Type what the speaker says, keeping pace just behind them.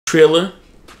trailer.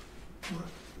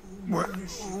 Where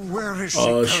is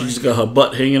she? She just got her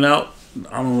butt hanging out.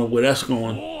 I don't know where that's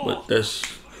going, but that's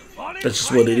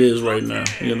just what it is right now,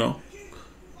 you know.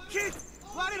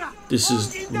 This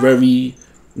is very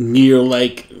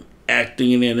Nier-like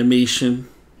acting and animation.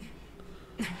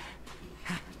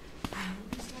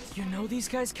 You know these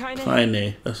guys, Kaine?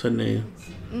 Kaine, that's her name.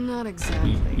 Not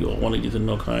exactly. You don't want to get to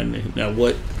know Kaine. Now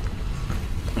what?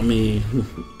 I mean,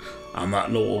 I'm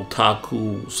not no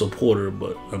otaku supporter,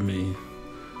 but I mean,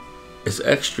 it's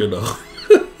extra though.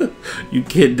 You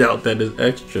can't doubt that it's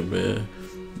extra, man.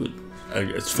 But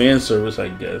it's fan service, I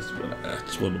guess. But I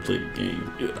just want to play the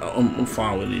game. I'm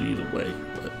fine with it either way.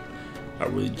 But I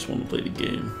really just want to play the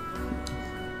game.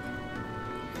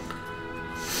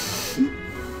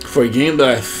 For a game that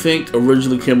I think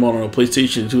originally came out on a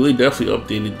PlayStation 2, they definitely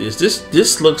updated this.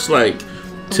 This looks like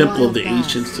Temple of the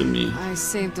Ancients to me. I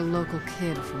saved a local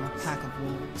kid from a pack of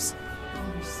wolves.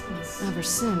 Ever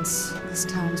since, this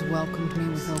town's welcomed me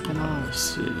with open arms. Let's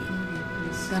see.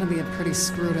 It's gotta be a pretty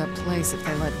screwed up place if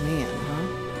they let me in, huh?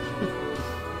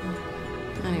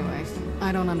 Anyway,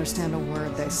 I don't understand a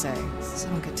word they say, so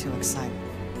don't get too excited.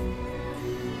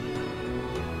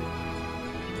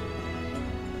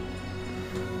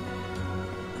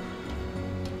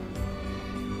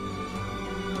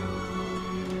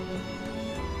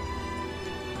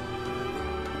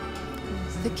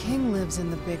 The king lives in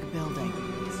the big building.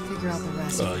 Figure out the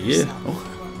rest. Yeah. Yourself.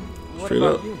 Oh. Straight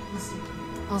up.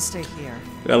 I'll stay here.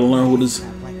 Gotta learn who this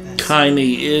Kaine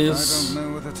is. I don't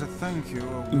know whether to thank you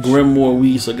or Grimoire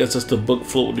Weiss. I guess that's the book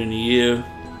floating in the air.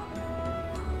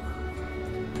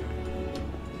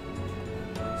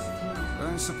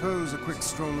 I suppose a quick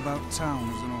stroll about town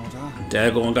is in order.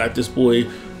 Daggone got this boy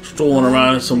strolling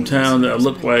around in some town that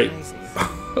looked like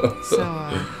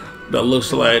that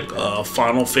looks like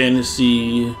Final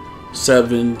Fantasy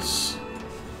VII's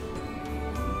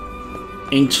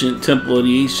ancient Temple of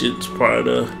the Ancients prior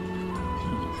to,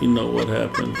 you know what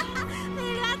happened.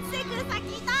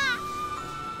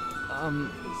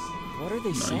 What are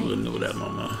they No, saying? you wouldn't know that,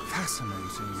 mama.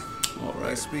 Fascinating.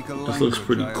 Alright. Speak a This looks language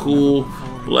pretty I cool.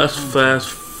 remember Let's fast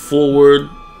forward,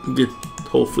 get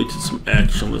hopefully to some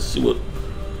action. Let's see what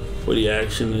the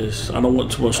action is. I don't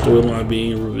want too much storyline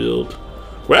being revealed.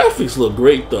 Graphics look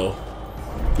great though.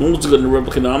 It looks good in the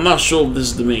Replicant. Now, I'm not sure if this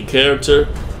is the main character,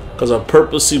 because I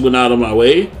purposely went out of my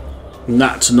way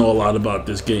not to know a lot about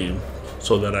this game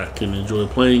so that I can enjoy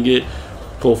playing it.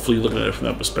 Hopefully looking at it from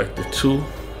that perspective too.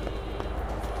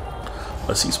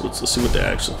 Let's see what the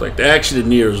action is like. The action in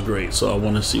Nier is great, so I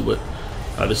want to see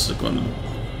how this is going to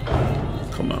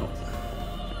come out.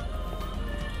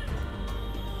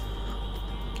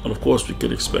 And of course, we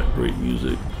could expect great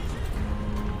music.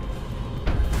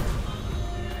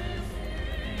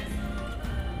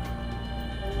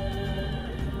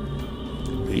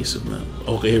 Basic man.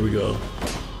 Okay, here we go.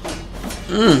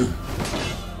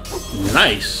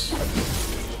 Nice.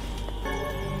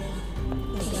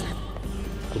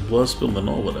 The blood spill and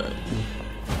all of that.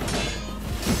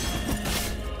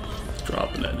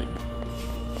 Dropping that nigga.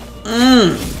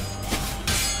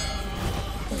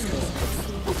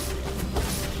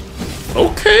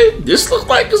 Okay, this looks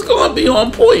like it's gonna be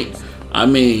on point. I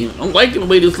mean, I'm liking the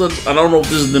way this looks. I don't know if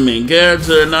this is the main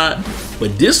character or not,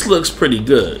 but this looks pretty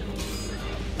good.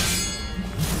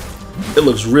 It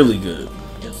looks really good.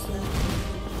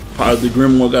 Probably the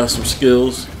Grimoire got some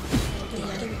skills.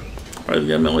 Probably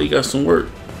the MLE got some work.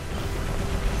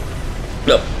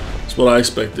 Yep, that's what I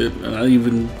expected. And I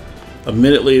even, a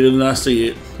minute later than I see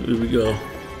it, here we go.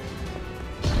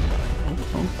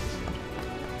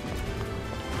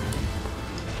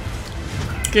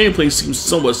 Gameplay seems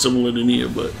somewhat similar to Nier,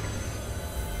 but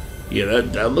yeah,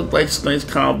 that looked like some nice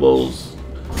combos.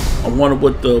 I wonder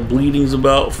what the bleeding's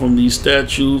about from these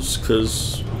statues,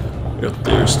 because if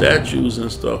they're statues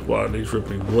and stuff, why are they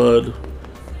dripping blood?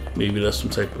 Maybe that's some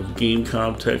type of game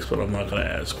context, but I'm not gonna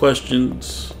ask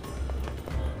questions.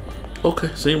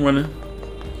 Okay, same running.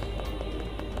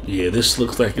 Yeah, this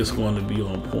looks like it's going to be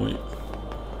on point.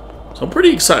 So I'm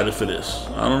pretty excited for this.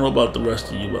 I don't know about the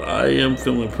rest of you, but I am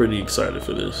feeling pretty excited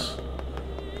for this.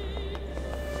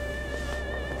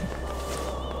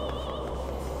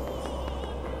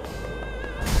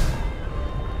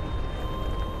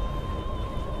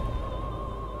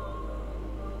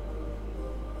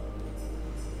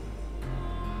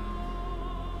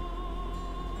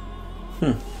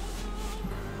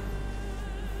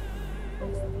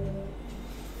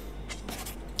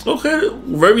 Okay,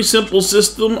 very simple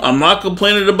system. I'm not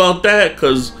complaining about that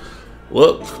because,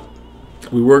 look,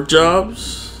 we work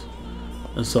jobs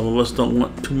and some of us don't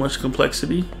want too much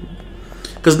complexity.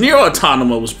 Because Nier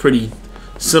Automata was pretty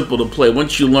simple to play.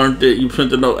 Once you learned it, you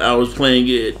spent enough hours playing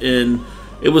it, and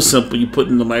it was simple. You put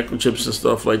in the microchips and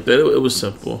stuff like that. It was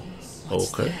simple.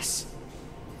 Okay.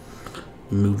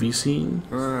 Movie scene.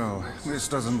 Well, this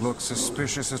doesn't look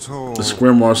suspicious at all. The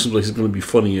Grimoire seems like it's gonna be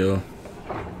funny, yo.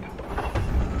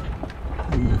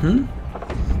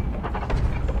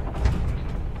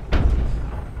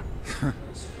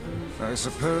 I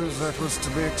suppose that was to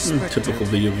be expected. Typical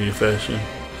video game fashion.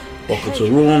 Walk into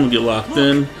a room, get locked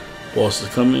in. Boss is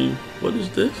coming. What is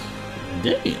this?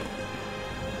 Damn.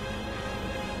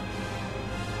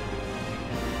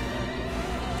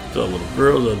 That little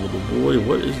girl, that little boy.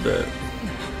 What is that?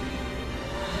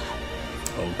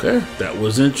 Okay, that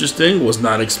was interesting. Was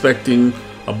not expecting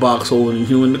a box holding a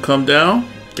human to come down.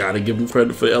 Gotta give him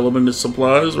credit for elemental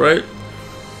supplies, right?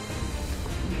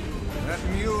 That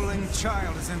mewling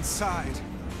child is inside.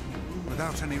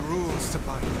 Without any rules to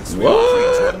bind us, we What?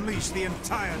 are free to unleash the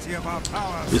entirety of our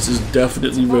powers. This is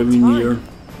definitely very near.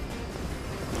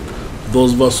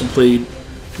 Those of us who played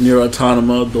Nier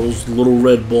Automata, those little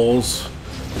red balls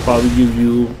probably give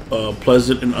you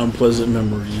pleasant and unpleasant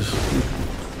memories.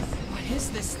 What is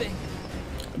this thing?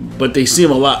 But they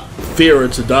seem a lot fairer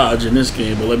to dodge in this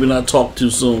game. But let me not talk too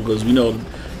soon, because we know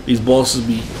these bosses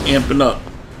be amping up.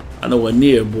 I know a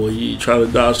Nier, boy, you try to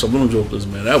dodge some of them jokers,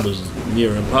 man. That was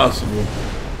near impossible.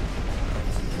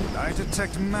 I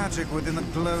detect magic within the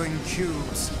glowing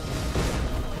cubes.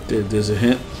 There's a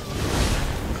hint.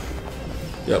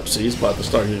 Yep, see, it's about to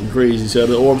start getting crazy. See how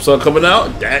the orbs start coming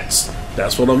out? That's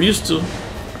what I'm used to.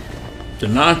 The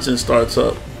nonsense starts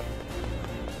up.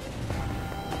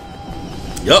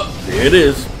 Yup, there it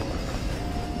is.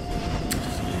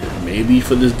 Maybe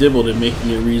for this dibble they're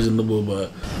making it reasonable,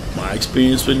 but my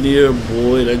experience with Nier,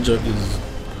 boy, that junk is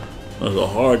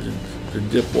hard to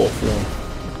dip off from.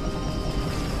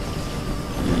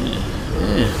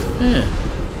 Yeah.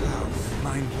 How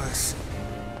mindless.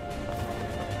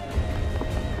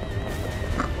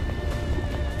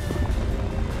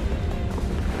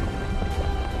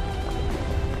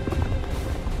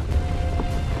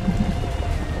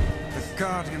 The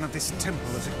guardian of this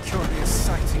temple is a curious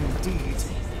sight indeed.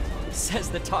 Says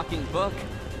the talking book.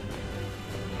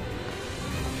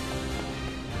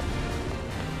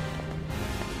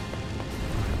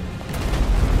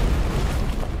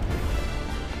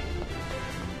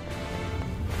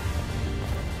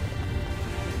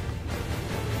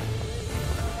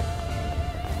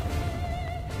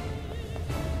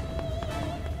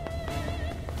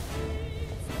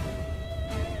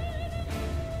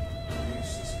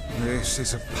 This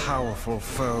is a powerful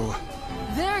foe.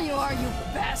 There you are, you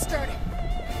bastard!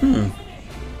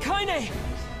 Kaine!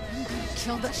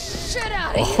 Kill the shit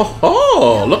out of you!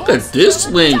 Oh, look at this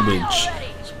language.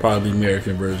 It's probably the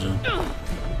American version.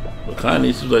 But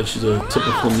Kaine seems like she's a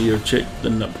typical Nier chick.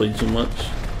 Doesn't not play too much.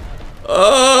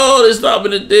 Oh, they're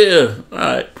stopping it there.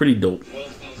 Alright, pretty dope.